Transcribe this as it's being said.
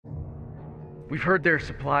We've heard there are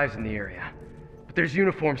supplies in the area, but there's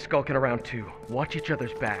uniforms skulking around too. Watch each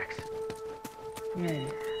other's backs. Yeah.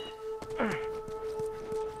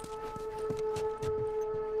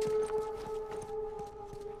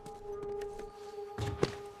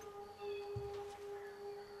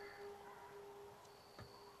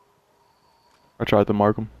 I tried to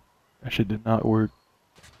mark him. That shit did not work.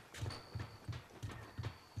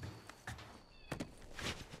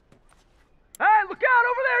 Hey, look out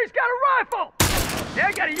over there! He's got a rifle!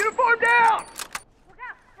 Yeah, got a uniform down! Look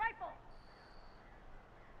out! Rifle!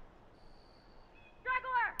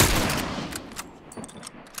 Straggler!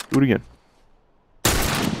 Do it again. Do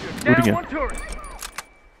it Down again. one tourist!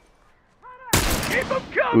 Keep him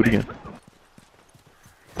Do coming! it again.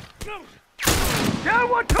 Down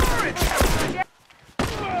one turret!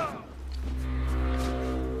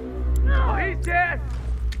 Oh, he's dead!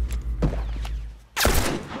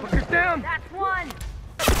 Fucker's down! That's one!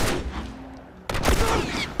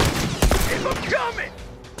 Keep him coming!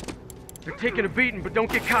 They're taking a beating, but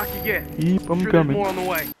don't get cocky yet. Keep them Sure, coming. there's more on the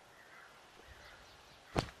way.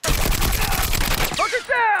 Fucker's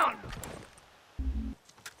down!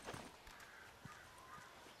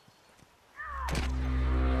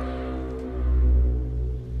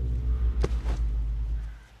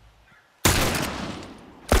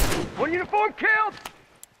 One uniform killed!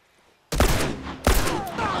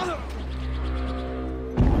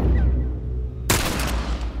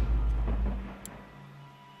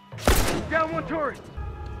 Down one tourist!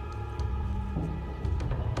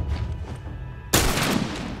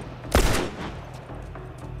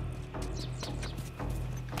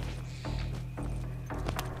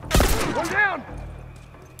 One down!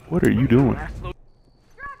 What are you doing? Last load.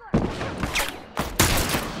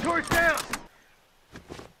 Tourist down!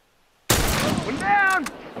 One down!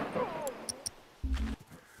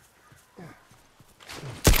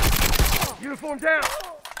 Uniform down!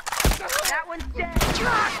 That one's dead!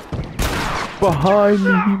 Behind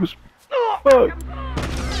me, he was. Fuck.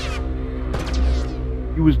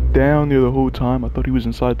 He was down there the whole time. I thought he was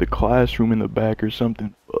inside the classroom in the back or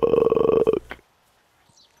something. Fuck.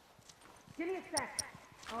 Give me a sec.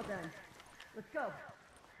 All done. Let's go.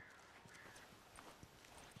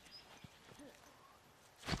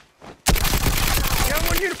 Down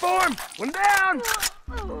one uniform! One down!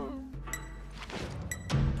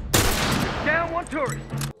 Down one tourist!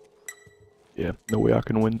 Yeah, no way I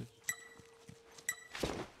can win this.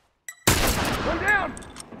 One down!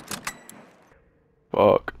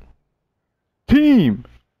 Fuck. Team!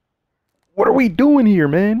 What are we doing here,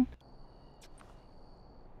 man?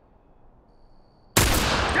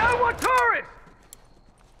 Down one tourist!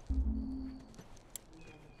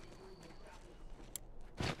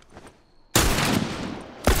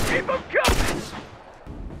 Keep them coming!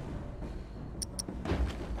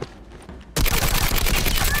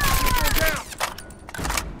 Down!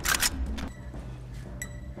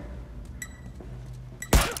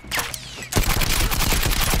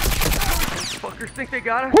 Fuckers think they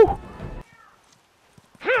got her? Woo!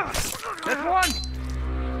 That's one!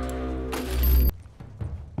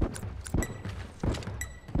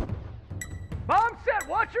 Bomb set,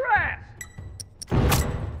 watch your ass!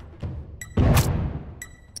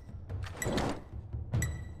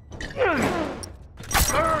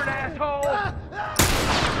 Burn, asshole!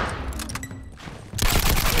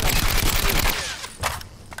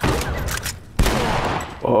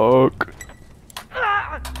 Fuck.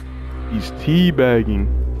 He's teabagging.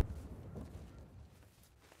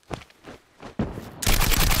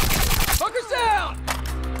 Fuckers down!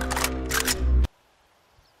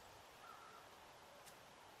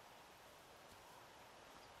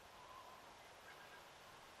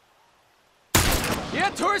 Yeah,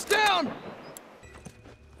 tourist down!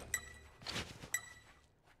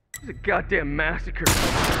 This is a goddamn massacre.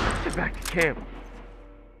 Let's get back to camp.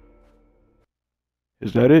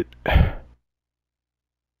 Is that it?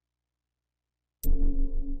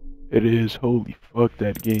 It is. Holy fuck,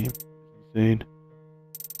 that game. Insane.